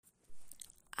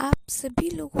आप सभी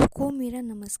लोगों को मेरा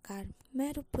नमस्कार।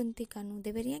 मैं रूपवंती कानू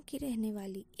देवरिया की रहने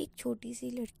वाली एक छोटी सी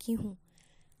लड़की हूँ।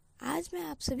 आज मैं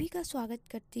आप सभी का स्वागत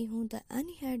करती हूँ द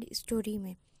अनहर्ड स्टोरी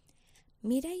में।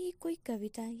 मेरा ये कोई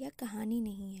कविता या कहानी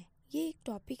नहीं है, ये एक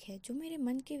टॉपिक है जो मेरे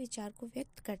मन के विचार को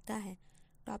व्यक्त करता है।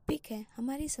 टॉपिक है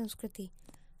हमारी संस्कृति।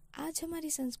 आज हमारी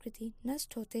संस्कृति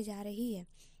नष्ट होते जा रही है।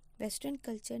 वेस्टर्न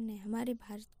कल्चर ने हमारे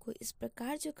भारत को इस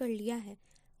प्रकार जो कर लिया है,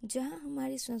 जहाँ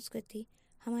हमारी संस्कृति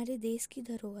हमारे देश की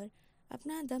धरोहर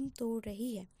अपना दम तोड़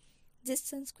रही है। जिस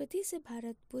संस्कृति से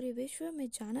भारत पूरे विश्व में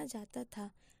जाना जाता था,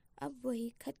 अब वही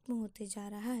खत्म होते जा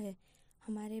रहा है।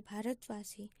 हमारे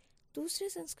भारतवासी दूसरे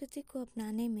संस्कृति को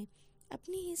अपनाने में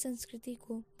अपनी ही संस्कृति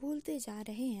को भूलते जा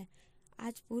रहे हैं।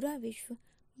 आज पूरा विश्व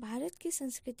भारत की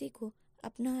संस्कृति को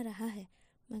अपना रहा है,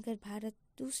 मगर भारत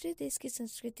दूसरे देश की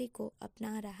संस्कृति को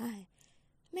अपना रहा है।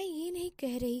 मैं ये नहीं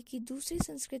कह रही कि दूसरी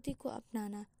संस्कृति को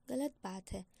अपनाना गलत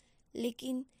बात है,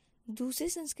 लेकिन दूसरी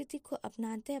संस्कृति को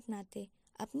अपनाते अपनाते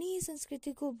अपनी ही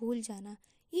संस्कृति को भूल जाना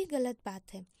ये गलत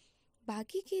बात है।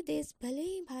 बाकी के देश भले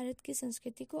ही भारत की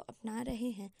संस्कृति को अपना रहे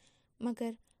हैं,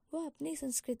 मगर वो अपनी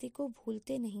संस्कृति को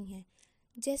भूलते नहीं हैं।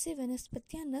 जैसे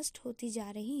वनस्पतियाँ नष्ट होती जा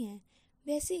रही हैं,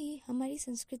 वैसे ही हमारी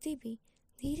संस्कृति भी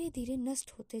धीरे धीरे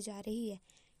नष्ट होते जा रही है।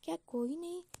 क्या कोई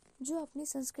नहीं जो अपनी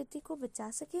संस्कृति को बचा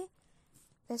सके?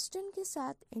 वेस्टर्न के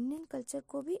साथ इंडियन कल्चर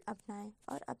को भी अपनाएं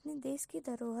और अपने देश की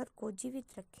धरोहर को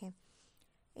जीवित रखें।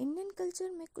 इंडियन कल्चर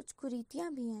में कुछ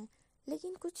कुरीतियाँ भी हैं,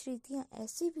 लेकिन कुछ रीतियाँ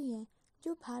ऐसी भी हैं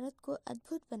जो भारत को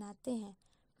अद्भुत बनाते हैं।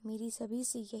 मेरी सभी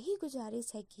से यही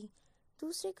गुजारिश है कि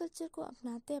दूसरे कल्चर को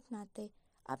अपनाते अपनाते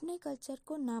अपने कल्चर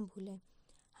को ना भूलें।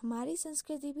 हमारी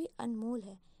संस्कृति भी अनमोल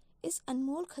है, इस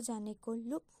अनमोल खजाने को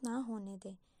लुप्त ना होने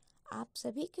दें। आप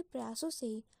सभी के प्रयासों से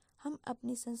ही हम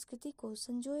अपनी संस्कृति को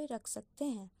संजोए रख सकते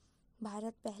हैं।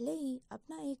 भारत पहले ही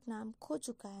अपना एक नाम खो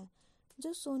चुका है,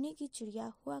 जो सोने की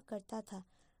चिड़िया हुआ करता था।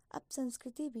 अब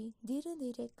संस्कृति भी धीरे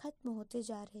धीरे खत्म होते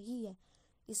जा रही है।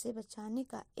 इसे बचाने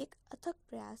का एक अथक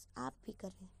प्रयास आप भी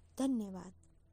करें। धन्यवाद।